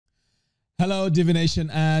Hello Divination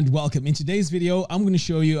and welcome. In today's video, I'm going to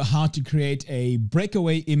show you how to create a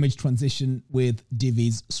breakaway image transition with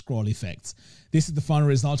Divi's scroll effects. This is the final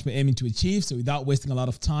result we're aiming to achieve. So without wasting a lot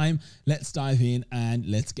of time, let's dive in and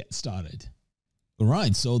let's get started. All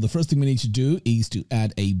right, so the first thing we need to do is to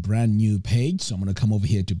add a brand new page. So I'm going to come over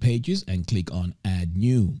here to pages and click on add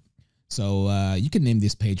new. So you can name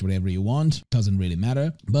this page whatever you want, doesn't really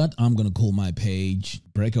matter, but I'm going to call my page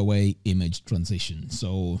Breakaway Image Transition.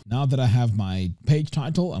 So now that I have my page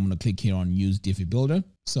title, I'm going to click here on Use Divi Builder.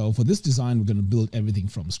 So for this design, we're going to build everything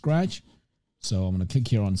from scratch. So I'm going to click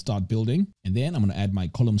here on Start Building, and then I'm going to add my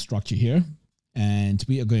column structure here. And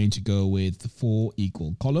we are going to go with 4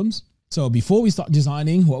 equal columns. So before we start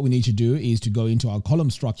designing, what we need to do is to go into our column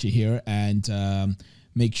structure here and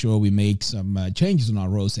make sure we make some changes on our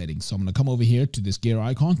row settings. So I'm going to come over here to this gear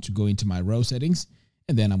icon to go into my row settings,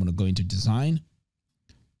 and then I'm going to go into design.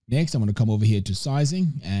 Next, I'm going to come over here to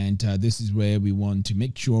sizing, and this is where we want to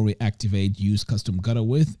make sure we activate use custom gutter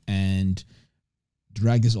width and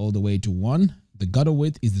drag this all the way to 1. The gutter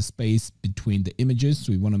width is the space between the images,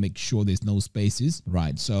 so we want to make sure there's no spaces.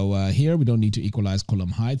 Right, so here we don't need to equalize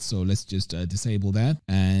column height, so let's just disable that.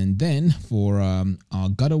 And then for our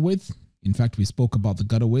gutter width, in fact, we spoke about the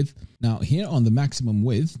gutter width. Now here on the maximum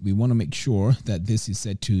width, we want to make sure that this is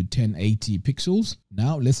set to 1080 pixels.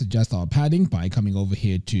 Now let's adjust our padding by coming over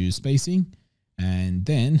here to spacing. And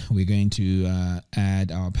then we're going to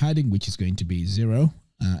add our padding, which is going to be 0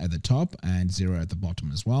 at the top and 0 at the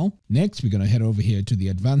bottom as well. Next, we're going to head over here to the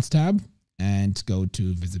advanced tab and go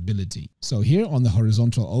to visibility. So here on the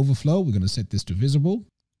horizontal overflow, we're going to set this to visible.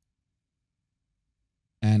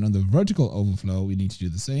 And on the vertical overflow, we need to do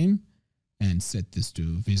the same and set this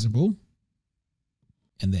to visible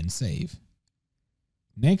and then save.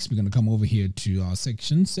 Next, we're going to come over here to our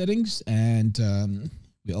section settings, and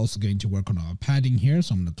we're also going to work on our padding here.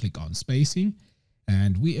 So I'm going to click on spacing,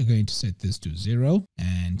 and we are going to set this to 0.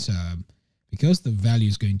 And because the value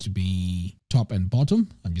is going to be top and bottom,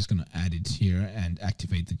 I'm just going to add it here and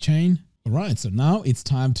activate the chain. All right, so now it's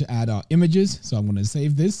time to add our images. So I'm going to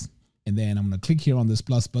save this, and then I'm going to click here on this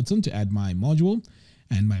plus button to add my module.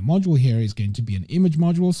 And my module here is going to be an image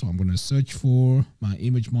module. So I'm going to search for my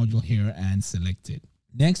image module here and select it.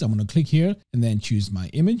 Next, I'm going to click here and then choose my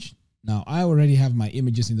image. Now I already have my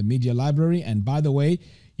images in the media library. And by the way,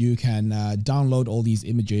 you can download all these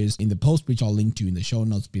images in the post, which I'll link to in the show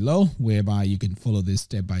notes below, whereby you can follow this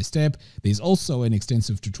step by step. There's also an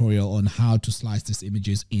extensive tutorial on how to slice these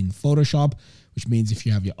images in Photoshop, which means if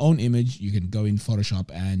you have your own image, you can go in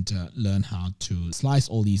Photoshop and learn how to slice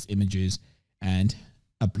all these images and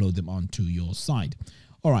upload them onto your site.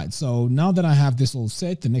 All right, so now that I have this all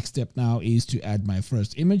set, the next step now is to add my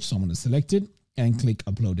first image. So I'm going to select it and click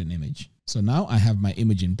upload an image. So now I have my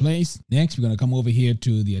image in place. Next, we're going to come over here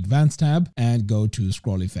to the advanced tab and go to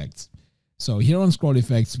scroll effects. So here on scroll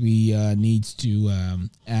effects, we need to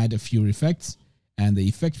add a few effects, and the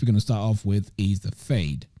effect we're going to start off with is the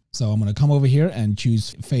fade. So I'm going to come over here and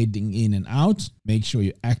choose fading in and out. Make sure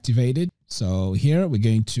you activate it. So here we're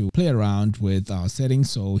going to play around with our settings.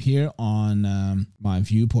 So here on my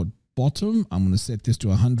viewport bottom, I'm going to set this to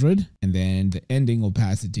 100, and then the ending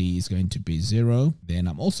opacity is going to be 0. Then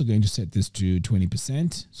I'm also going to set this to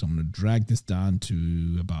 20%. So I'm going to drag this down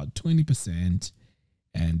to about 20.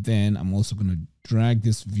 And then I'm also going to drag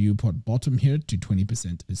this viewport bottom here to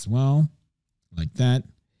 20% as well, like that.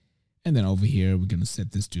 And then over here, we're going to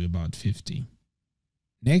set this to about 50.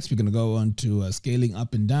 Next, we're going to go on to scaling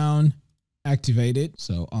up and down, activate it.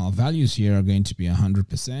 So our values here are going to be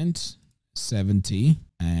 100%, 70,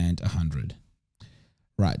 and 100.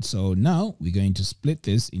 Right, so now we're going to split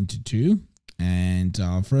this into 2. And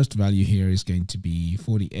our first value here is going to be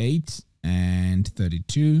 48 and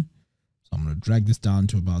 32. So I'm going to drag this down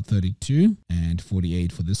to about 32 and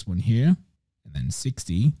 48 for this one here. And then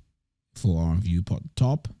 60 for our viewport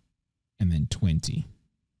top. And then 20.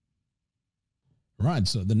 Right,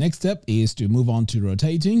 so the next step is to move on to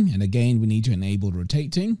rotating. And again, we need to enable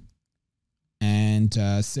rotating and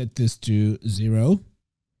set this to 0,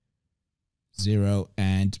 0,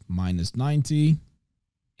 and minus 90.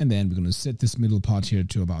 And then we're going to set this middle part here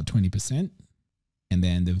to about 20%. And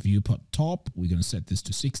then the viewport top, we're going to set this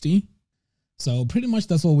to 60. So pretty much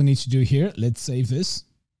that's all we need to do here. Let's save this.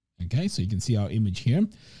 Okay, so you can see our image here.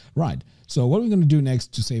 Right, so what we're going to do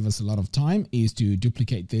next to save us a lot of time is to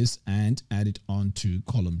duplicate this and add it onto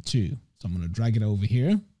column 2. So I'm going to drag it over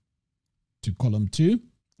here to column 2,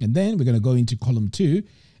 and then we're going to go into column 2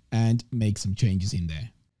 and make some changes in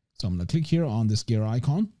there. So I'm going to click here on this gear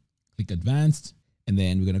icon, click advanced, and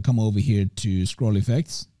then we're going to come over here to scroll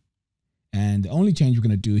effects, And the only change we're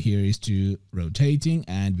going to do here is to rotating,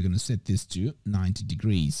 and we're going to set this to 90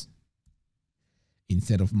 degrees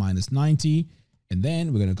instead of minus 90. And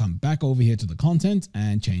then we're going to come back over here to the content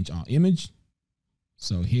and change our image.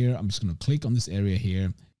 So here, I'm just going to click on this area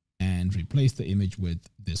here and replace the image with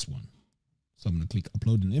this one. So I'm going to click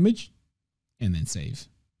upload an image and then save.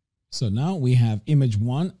 So now we have image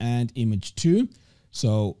 1 and image 2.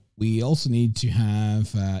 So we also need to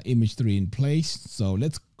have image 3 in place. So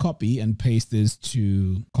let's copy and paste this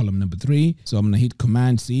to column number 3. So I'm going to hit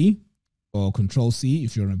Command C or Control C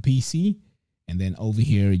if you're on a PC. And then over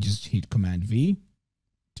here, you just hit Command V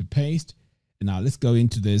to paste. And now let's go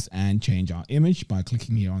into this and change our image by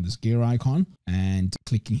clicking here on this gear icon and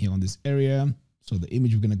clicking here on this area. So the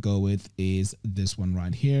image we're going to go with is this one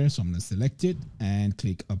right here. So I'm going to select it and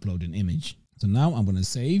click upload an image. So now I'm going to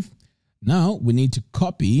save. Now we need to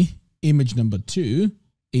copy image number 2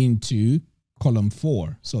 into column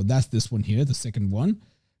 4. So that's this one here, the second one.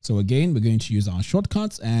 So again, we're going to use our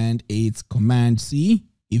shortcuts, and it's Command C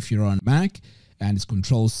if you're on Mac, and it's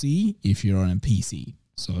Control C if you're on a PC.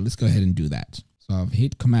 So let's go ahead and do that. So I've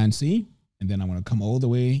hit Command C, and then I'm going to come all the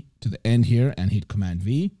way to the end here and hit Command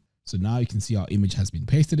V. So now you can see our image has been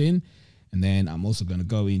pasted in. And then I'm also going to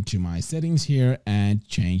go into my settings here and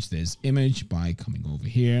change this image by coming over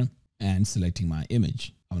here and selecting my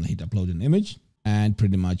image. I'm going to hit upload an image, and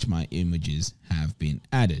pretty much my images have been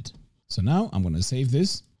added. So now I'm going to save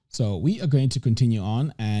this. So we are going to continue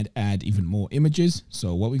on and add even more images.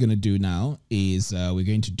 So what we're going to do now is we're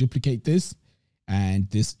going to duplicate this, and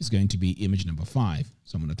this is going to be image number 5.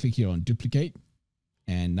 So I'm going to click here on duplicate,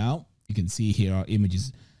 and now you can see here our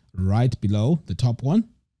images right below the top one.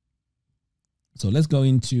 So let's go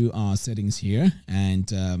into our settings here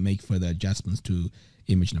and make further adjustments to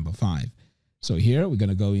image number 5. So here we're going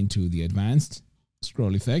to go into the advanced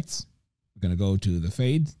scroll effects. We're going to go to the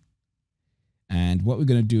fade. And what we're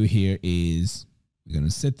going to do here is we're going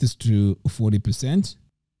to set this to 40%.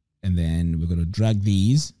 And then we're going to drag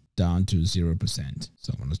these down to 0%.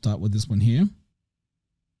 So I'm going to start with this one here.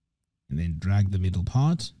 And then drag the middle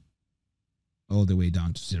part all the way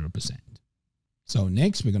down to 0%. So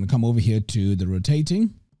next we're going to come over here to the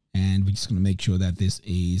rotating, and we're just going to make sure that this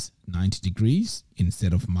is 90 degrees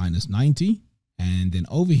instead of minus 90. And then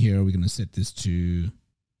over here, we're going to set this to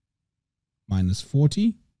minus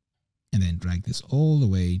 40 and then drag this all the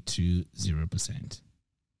way to 0%.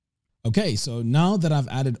 Okay, so now that I've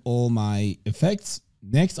added all my effects,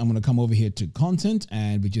 next I'm going to come over here to content,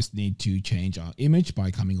 and we just need to change our image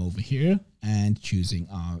by coming over here and choosing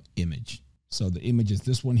our image. So the image is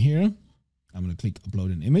this one here. I'm going to click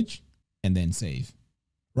upload an image and then save.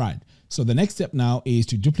 Right. So the next step now is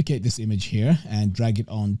to duplicate this image here and drag it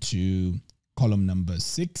onto column number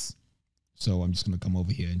 6. So I'm just going to come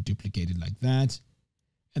over here and duplicate it like that,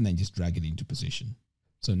 and then just drag it into position.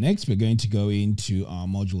 So next we're going to go into our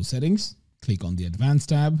module settings, click on the advanced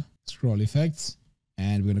tab, scroll effects,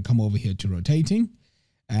 and we're going to come over here to rotating.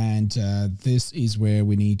 And this is where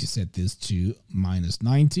we need to set this to minus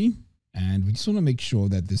 90. And we just want to make sure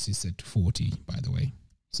that this is set to 40, by the way.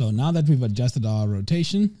 So now that we've adjusted our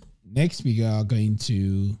rotation, next we are going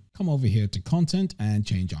to come over here to content and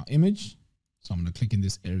change our image. So I'm going to click in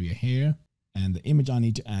this area here, and the image I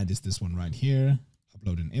need to add is this one right here.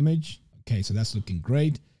 Upload an image. Okay, so that's looking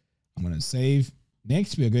great. I'm going to save.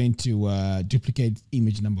 Next, we are going to duplicate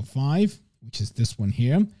image number 5, which is this one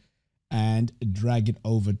here, and drag it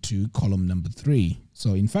over to column number 3.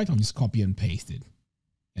 So in fact, I'll just copy and paste it.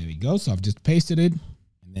 There we go. So I've just pasted it,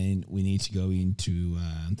 and then we need to go into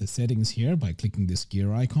the settings here by clicking this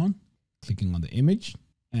gear icon, clicking on the image,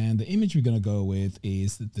 and the image we're going to go with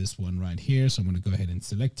is this one right here. So I'm going to go ahead and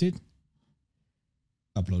select it,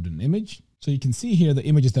 upload an image. So you can see here the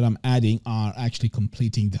images that I'm adding are actually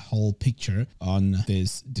completing the whole picture on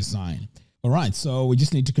this design. All right, so we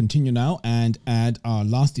just need to continue now and add our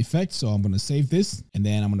last effect. So I'm going to save this, and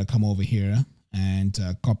then I'm going to come over here and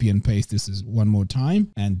copy and paste this one more time.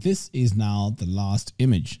 And this is now the last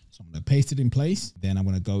image. So I'm going to paste it in place. Then I'm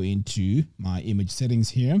going to go into my image settings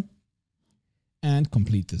here and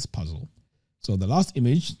complete this puzzle. So the last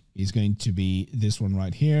image is going to be this one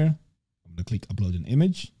right here. I'm going to click upload an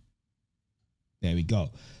image. There we go.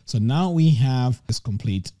 So now we have this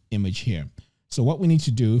complete image here. So what we need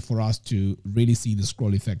to do for us to really see the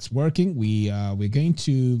scroll effects working, we're going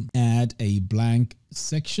to add a blank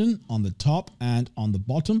section on the top and on the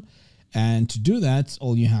bottom. And to do that,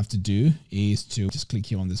 all you have to do is to just click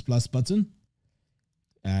here on this plus button,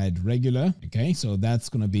 add regular. Okay, so that's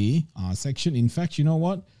going to be our section. In fact, you know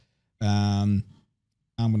what? I'm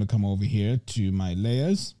going to come over here to my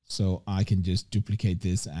layers so I can just duplicate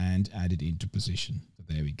this and add it into position. So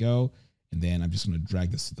there we go. And then I'm just going to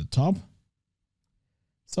drag this to the top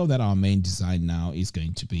so that our main design now is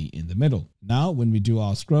going to be in the middle. Now, when we do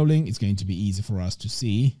our scrolling, it's going to be easy for us to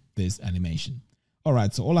see this animation. All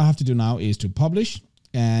right, so all I have to do now is to publish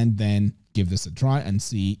and then give this a try and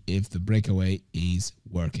see if the breakaway is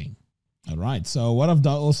working. All right, so what I've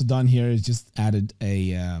also done here is just added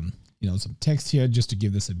a some text here just to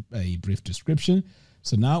give this a brief description.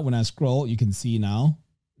 So now when I scroll, you can see now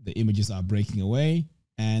the images are breaking away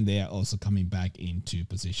and they are also coming back into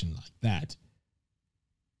position like that.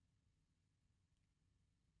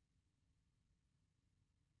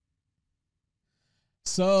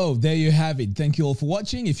 So there you have it. Thank you all for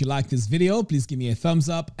watching. If you like this video, please give me a thumbs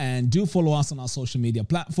up and do follow us on our social media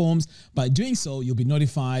platforms. By doing so, you'll be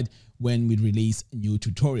notified when we release new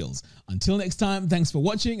tutorials. Until next time, thanks for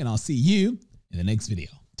watching and I'll see you in the next video.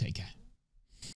 Take care.